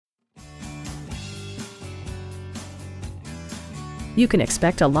You can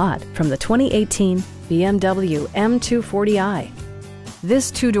expect a lot from the 2018 BMW M240i.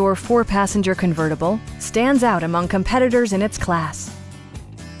 This two-door, four-passenger convertible stands out among competitors in its class.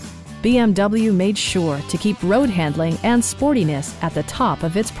 BMW made sure to keep road handling and sportiness at the top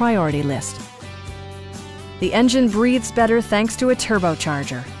of its priority list. The engine breathes better thanks to a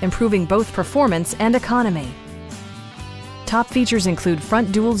turbocharger, improving both performance and economy. Top features include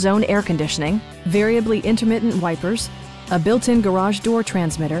front dual-zone air conditioning, variably intermittent wipers, a built-in garage door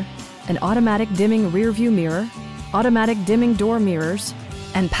transmitter, an automatic dimming rear-view mirror, automatic dimming door mirrors,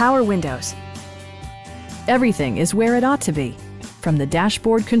 and power windows. Everything is where it ought to be, from the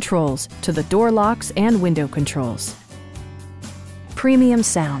dashboard controls to the door locks and window controls. Premium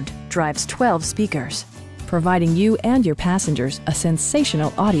sound drives 12 speakers, providing you and your passengers a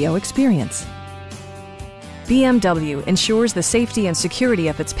sensational audio experience. BMW ensures the safety and security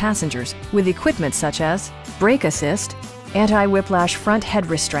of its passengers with equipment such as brake assist, anti-whiplash front head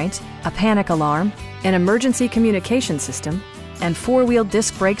restraint, a panic alarm, an emergency communication system, and four-wheel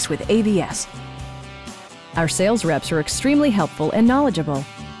disc brakes with ABS. Our sales reps are extremely helpful and knowledgeable.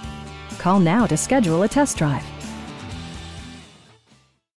 Call now to schedule a test drive.